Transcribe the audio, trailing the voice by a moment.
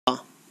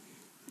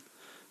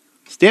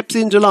Steps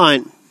into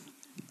line.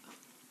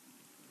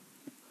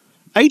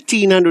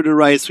 1800 a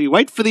race. We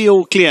wait for the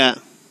all clear.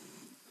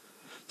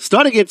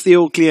 Start against the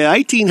all clear.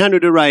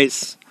 1800 a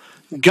race.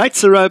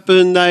 Gates are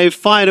open. They've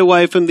fired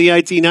away from the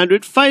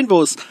 1800.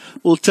 Fynbos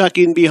will tuck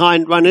in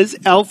behind runners.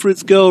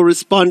 Alfred's Girl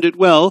responded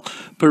well.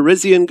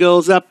 Parisian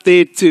Girl's up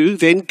there too.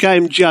 Then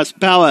came Just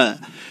Power.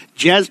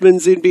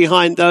 Jasmine's in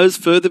behind those.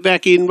 Further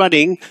back in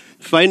running.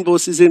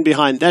 Fynbos is in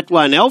behind that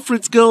one.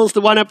 Alfred's Girl's the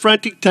one up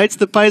front, dictates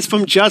the pace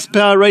from Just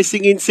Power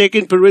racing in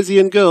second.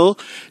 Parisian Girl.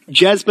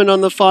 Jasmine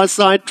on the far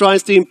side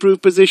tries to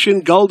improve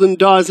position. Golden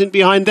Dar's in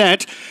behind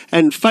that.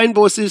 And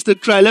Fynbos is the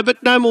trailer,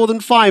 but no more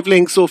than 5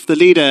 lengths off the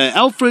leader.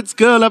 Alfred's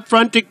Girl up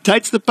front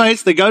dictates the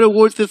pace. They go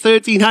towards the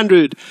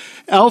 1300.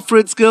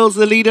 Alfred's Girl's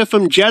the leader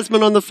from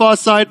Jasmine on the far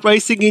side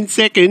racing in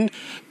second.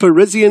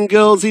 Parisian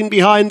Girl's in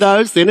behind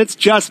those. Then it's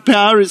Just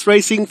Power is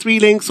racing 3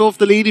 lengths off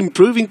the lead,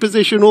 improving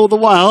position all the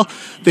while.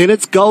 Then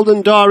it's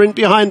Golden Dar in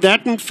behind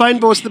that, and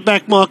Fynbos the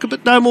back marker,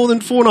 but no more than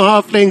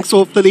 4.5 lengths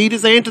off the lead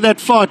as they enter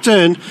that far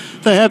turn.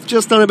 They have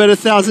just on about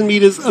 1,000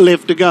 metres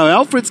left to go.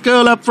 Alfred's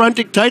Girl up front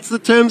dictates the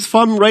terms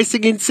from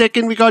racing in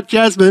second. We got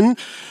Jasmine.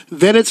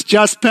 Then it's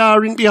Just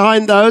Power in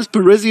behind those.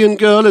 Parisian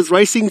Girl is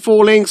racing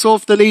 4 lengths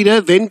off the leader.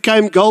 Then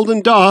came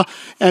Golden Dar,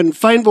 and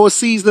Fynbos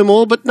sees them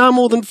all, but no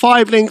more than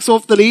 5 lengths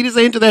off the lead as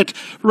they enter that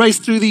race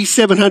through the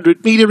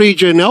 700 metre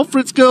region.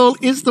 Alfred's Girl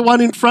is the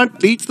one in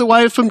front, leads the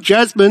way from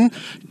Jasmine.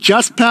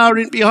 Just Power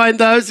in behind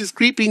those is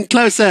creeping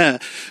closer.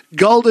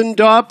 Golden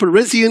Dar,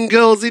 Parisian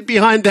Girls in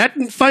behind that,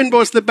 and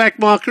Fynbos the back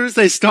marker as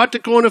they start to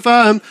corner for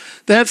home.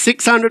 They have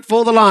 600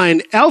 for the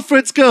line.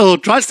 Alfred's Girl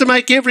tries to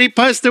make every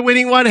poster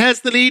winning one,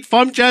 has the lead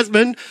from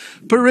Jasmine.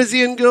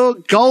 Parisian Girl,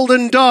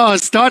 Golden Dar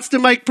starts to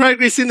make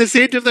progress in the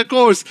centre of the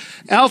course.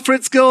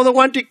 Alfred's Girl the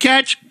one to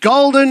catch.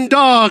 Golden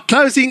Dar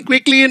closing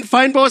quickly, and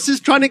Fynbos is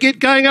trying to get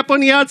going up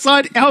on the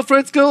outside.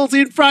 Alfred's Girl's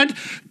in front.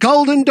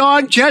 Golden Dar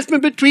and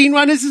Jasmine between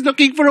runners is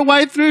looking for a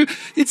way through.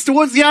 It's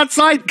towards the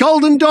outside.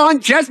 Golden Dar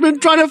and Jasmine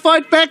trying to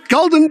fight back.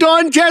 Golden Dar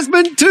and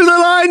Jasmine to the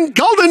line.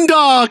 Golden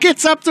Dar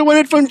gets up to win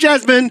it from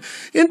Jasmine.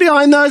 In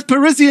behind those,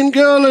 Parisian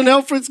Girl and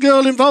Alfred's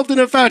Girl involved in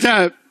a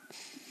photo.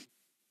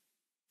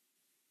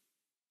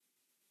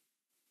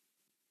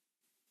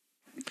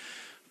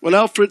 Well,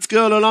 Alfred's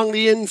Girl along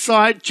the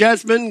inside.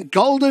 Jasmine,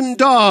 Golden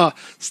Dar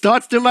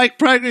starts to make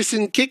progress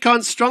and kick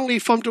on strongly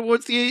from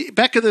towards the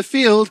back of the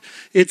field.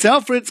 It's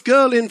Alfred's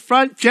Girl in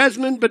front,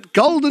 Jasmine, but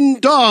Golden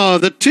Dar,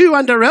 the 2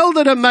 under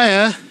Elder de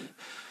Meyer.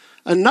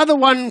 Another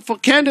one for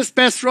Candice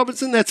Bass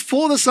Robertson. That's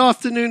 4 this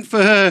afternoon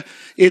for her.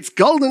 It's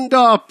Golden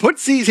Dar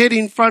puts his head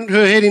in front,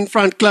 her head in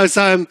front close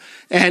home.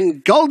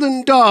 And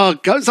Golden Dar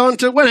goes on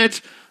to win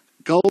it.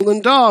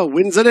 Golden Dar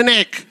wins it a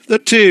neck, the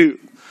 2.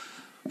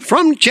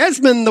 From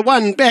Jasmine, the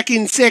 1 back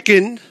in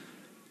second.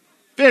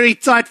 Very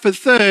tight for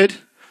third.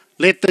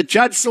 Let the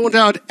judge sort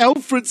out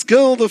Alfred's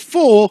Girl, the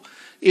 4,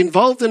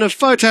 involved in a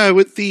photo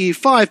with the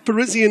 5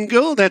 Parisian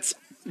Girl. That's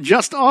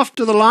just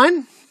after the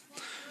line.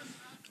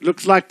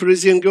 Looks like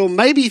Parisian Girl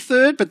may be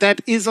third, but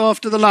that is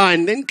after the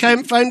line. Then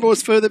came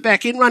Fynbos further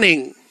back in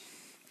running.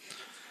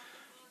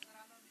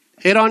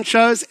 Head-on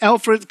shows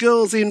Alfred's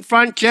Girl's in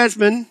front,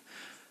 Jasmine.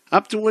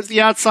 Up towards the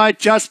outside,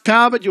 Just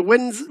Power, but your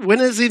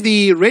winners in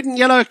the red and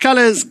yellow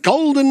colours,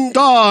 Golden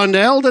Dar and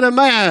Elder de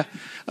Meyer.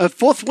 A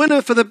 4th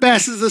winner for the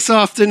Basses this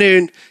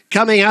afternoon.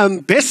 Coming home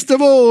best of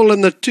all,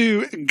 and the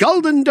 2,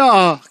 Golden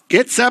Dar,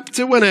 gets up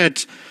to win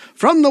it.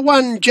 From the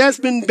 1,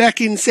 Jasmine back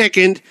in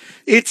second.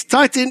 It's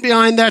tight in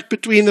behind that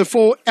between the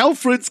 4,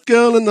 Alfred's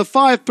Girl, and the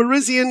 5,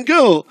 Parisian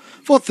Girl,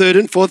 for 3rd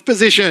and 4th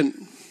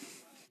position.